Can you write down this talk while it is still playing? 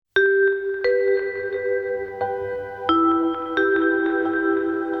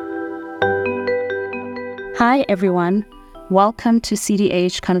Hi, everyone. Welcome to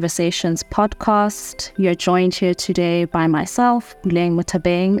CDH Conversations podcast. You're joined here today by myself, Puleng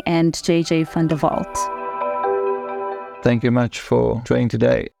Mothabeng, and JJ van der Walt. Thank you much for joining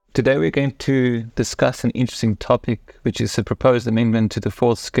today. Today we're going to discuss an interesting topic, which is a proposed amendment to the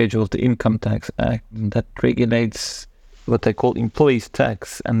fourth schedule of the Income Tax Act that regulates what they call employees'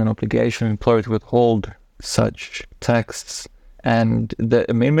 tax and an obligation of employer to withhold such tax. And the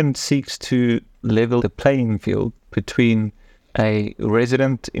amendment seeks to level the playing field between a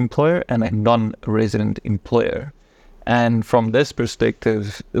resident employer and a non-resident employer. And from this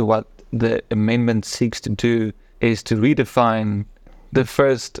perspective, what the amendment seeks to do is to redefine the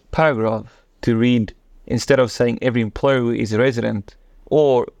first paragraph to read, instead of saying every employer who is a resident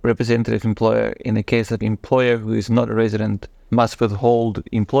or representative employer, in the case of employer who is not a resident must withhold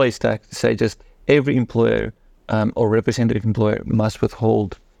employees tax, to say just every employer or representative employer must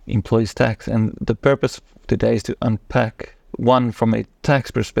withhold employees tax. And the purpose of today is to unpack, one, from a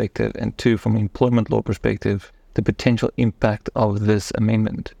tax perspective, and two, from an employment law perspective, the potential impact of this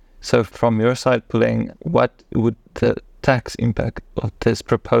amendment. So from your side, Puleng, what would the tax impact of this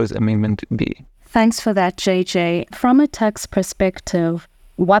proposed amendment be? Thanks for that, JJ. From a tax perspective,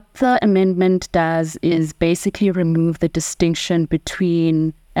 what the amendment does is basically remove the distinction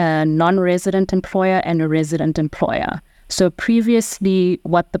between a non-resident employer and a resident employer. So previously,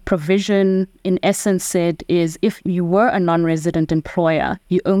 what the provision in essence said is if you were a non-resident employer,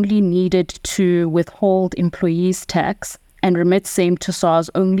 you only needed to withhold employees' tax and remit same to SARS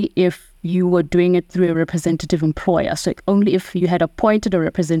only if you were doing it through a representative employer. So only if you had appointed a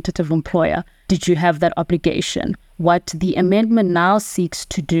representative employer did you have that obligation. What the amendment now seeks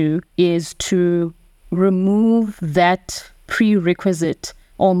to do is to remove that prerequisite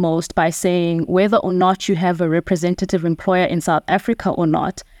almost by saying whether or not you have a representative employer in South Africa or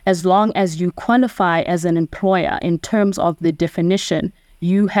not, as long as you qualify as an employer in terms of the definition,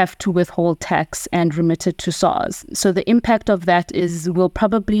 you have to withhold tax and remit it to SARS. So the impact of that is we'll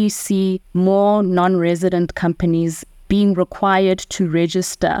probably see more non-resident companies being required to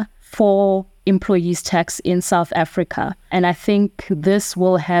register for employees tax in South Africa. And I think this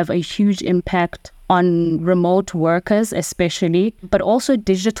will have a huge impact on remote workers especially, but also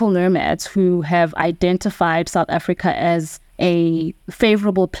digital nomads who have identified South Africa as a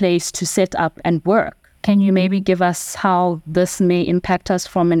favorable place to set up and work. Can you maybe give us how this may impact us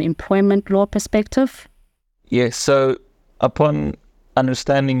from an employment law perspective? Yes, so upon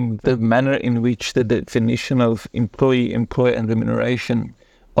understanding the manner in which the definition of employee, employer, and remuneration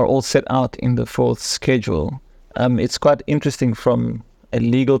are all set out in the fourth schedule, it's quite interesting from a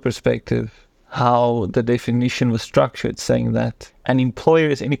legal perspective how the definition was structured, saying that an employer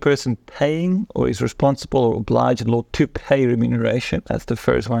is any person paying or is responsible or obliged in law to pay remuneration. That's the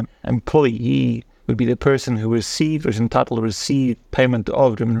first one. Employee would be the person who receives or is entitled to receive payment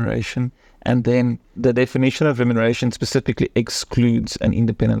of remuneration. And then the definition of remuneration specifically excludes an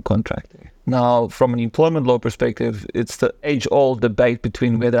independent contractor. Now, from an employment law perspective, it's the age-old debate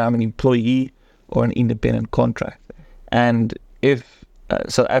between whether I'm an employee or an independent contractor. And if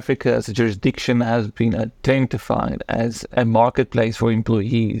South Africa as a jurisdiction has been identified as a marketplace for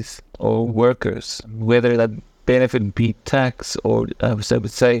employees or workers, whether that benefit be tax or, so I would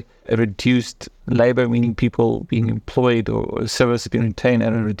say, a reduced labor, meaning people being employed or services being retained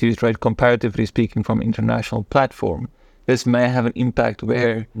at a reduced rate, comparatively speaking, from an international platform. This may have an impact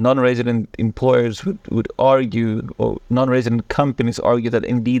where non-resident employers would argue, or non-resident companies argue, that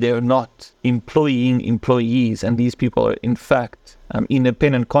indeed they are not employing employees, and these people are in fact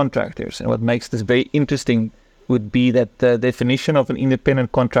independent contractors. And what makes this very interesting would be that the definition of an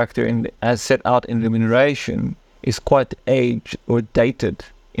independent contractor as set out in remuneration is quite aged or dated,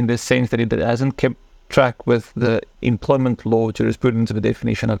 in the sense that it hasn't kept track with the employment law jurisprudence of the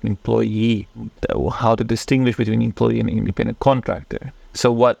definition of an employee, how to distinguish between employee and independent contractor.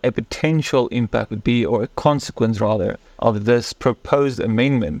 So what a potential impact would be, or a consequence rather, of this proposed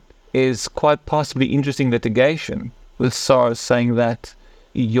amendment is quite possibly interesting litigation, with SARS saying that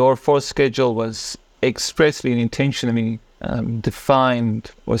your fourth schedule was expressly and intentionally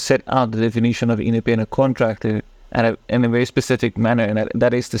defined or set out the definition of independent contractor in a very specific manner, and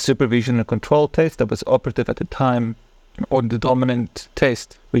that is the supervision and control test that was operative at the time, or the dominant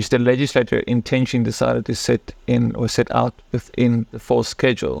test, which the legislature intentionally decided to set in or set out within the fourth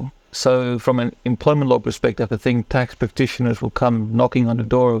schedule. So from an employment law perspective, I think tax practitioners will come knocking on the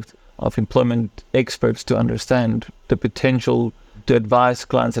door of employment experts to understand the potential to advise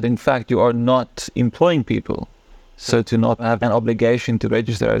clients that in fact you are not employing people, so to not have an obligation to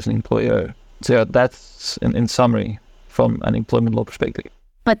register as an employer. So that's in summary from an employment law perspective.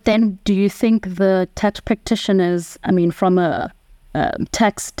 But then do you think the tax practitioners, from a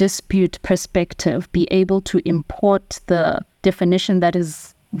tax dispute perspective, be able to import the definition that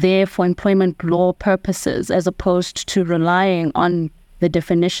is there for employment law purposes as opposed to relying on the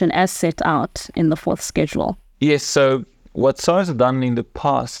definition as set out in the fourth schedule? Yes, so what SARS have done in the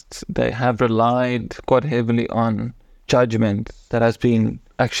past, they have relied quite heavily on judgment that has been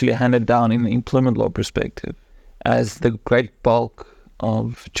actually handed down in the employment law perspective, as the great bulk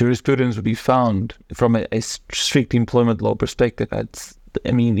of jurisprudence would be found from a strict employment law perspective.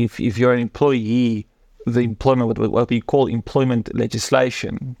 If you're an employee, the employment, what we call employment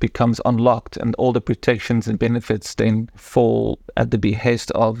legislation, becomes unlocked, and all the protections and benefits then fall at the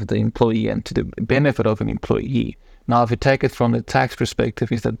behest of the employee and to the benefit of an employee. Now, if you take it from the tax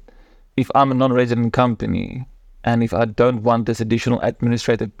perspective, is that if I'm a non-resident company and if I don't want this additional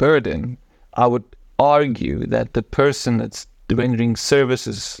administrative burden, I would argue that the person that's rendering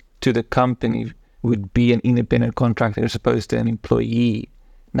services to the company would be an independent contractor as opposed to an employee.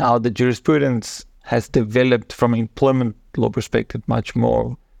 Now, the jurisprudence has developed from an employment law perspective much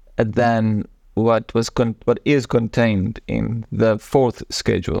more than what is contained in the fourth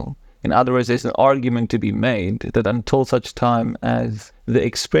schedule. In other words, there's an argument to be made that until such time as the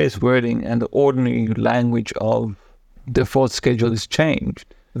express wording and the ordinary language of the fourth schedule is changed,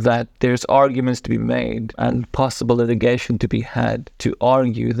 that there's arguments to be made and possible litigation to be had to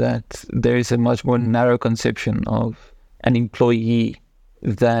argue that there is a much more narrow conception of an employee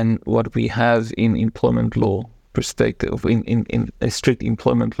than what we have in employment law perspective, in a strict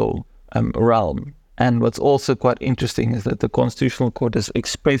employment law realm. And what's also quite interesting is that the Constitutional Court has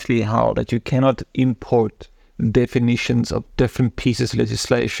expressly held that you cannot import definitions of different pieces of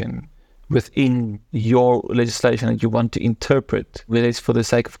legislation within your legislation that you want to interpret, whether it's for the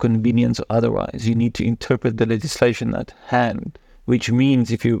sake of convenience or otherwise. You need to interpret the legislation at hand, which means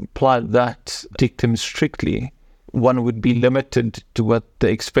if you apply that dictum strictly, one would be limited to what the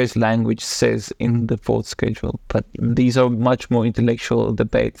express language says in the fourth schedule. But these are much more intellectual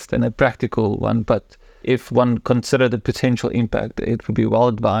debates than a practical one. But if one considered the potential impact, it would be well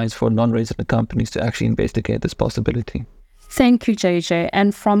advised for non-resident companies to actually investigate this possibility. Thank you, JJ.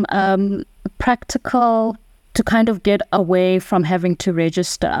 And from practical, to kind of get away from having to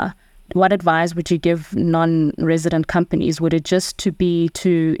register, what advice would you give non-resident companies? Would it just be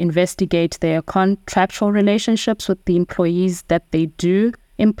to investigate their contractual relationships with the employees that they do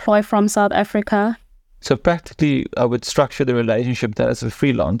employ from South Africa? So practically, I would structure the relationship that as a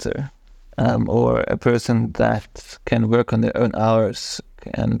freelancer or a person that can work on their own hours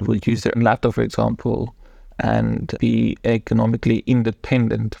and will use their laptop, for example, and be economically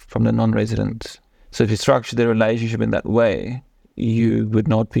independent from the non-resident. So if you structure the relationship in that way, you would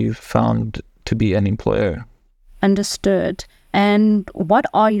not be found to be an employer. Understood. And what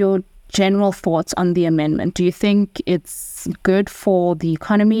are your general thoughts on the amendment? Do you think it's good for the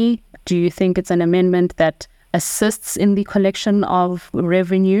economy? Do you think it's an amendment that assists in the collection of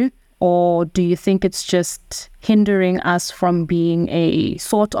revenue? Or do you think it's just hindering us from being a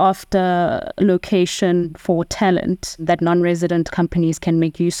sought-after location for talent that non-resident companies can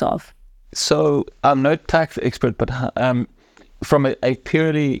make use of? So I'm no tax expert, but from a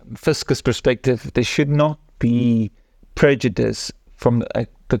purely fiscus perspective, there should not be prejudice from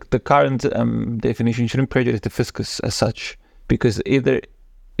the current definition shouldn't prejudice the fiscus as such, because either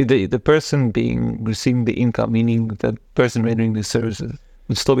the person receiving the income, meaning the person rendering the services,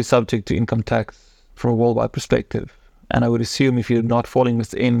 would still be subject to income tax from a worldwide perspective. And I would assume if you're not falling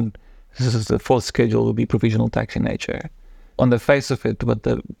within the fourth schedule, will be provisional tax in nature. On the face of it, what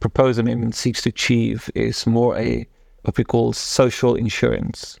the proposed amendment seeks to achieve is more what we call social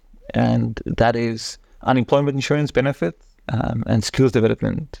insurance, and that is unemployment insurance benefits and skills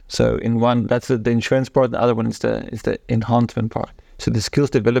development. So in one, that's the insurance part. The other one is the enhancement part. So the skills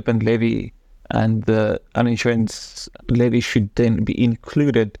development levy and the uninsurance levy should then be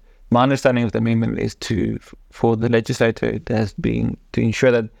included. My understanding of the amendment is for the legislator has been to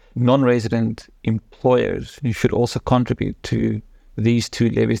ensure that non-resident employers should also contribute to these two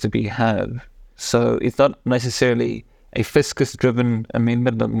levies that we have. So it's not necessarily a fiscus-driven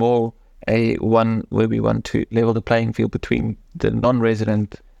amendment, but more a one where we want to level the playing field between the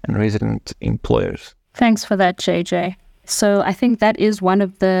non-resident and resident employers. Thanks for that, JJ. So I think that is one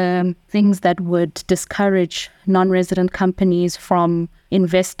of the things that would discourage non-resident companies from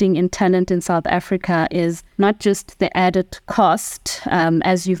investing in talent in South Africa is not just the added cost,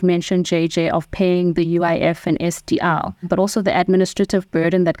 as you've mentioned, JJ, of paying the UIF and SDR, but also the administrative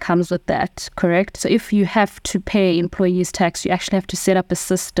burden that comes with that, correct? So if you have to pay employees tax, you actually have to set up a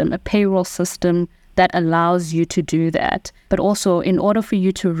system, a payroll system that allows you to do that. But also, in order for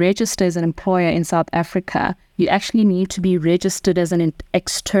you to register as an employer in South Africa, you actually need to be registered as an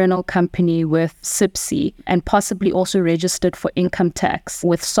external company with SIPC and possibly also registered for income tax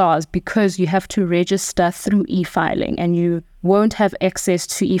with SARS, because you have to register through e-filing, and you won't have access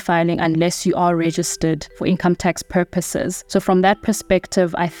to e-filing unless you are registered for income tax purposes. So from that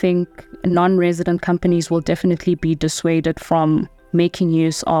perspective, I think non-resident companies will definitely be dissuaded from making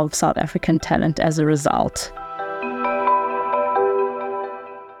use of South African talent as a result.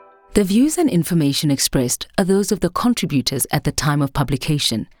 The views and information expressed are those of the contributors at the time of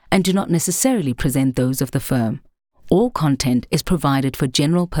publication and do not necessarily present those of the firm. All content is provided for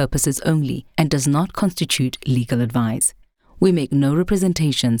general purposes only and does not constitute legal advice. We make no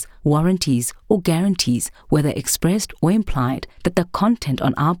representations, warranties, or guarantees, whether expressed or implied, that the content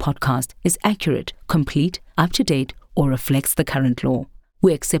on our podcast is accurate, complete, up-to-date, or reflects the current law.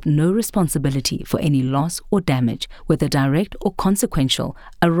 We accept no responsibility for any loss or damage, whether direct or consequential,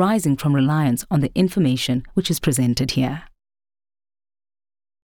 arising from reliance on the information which is presented here.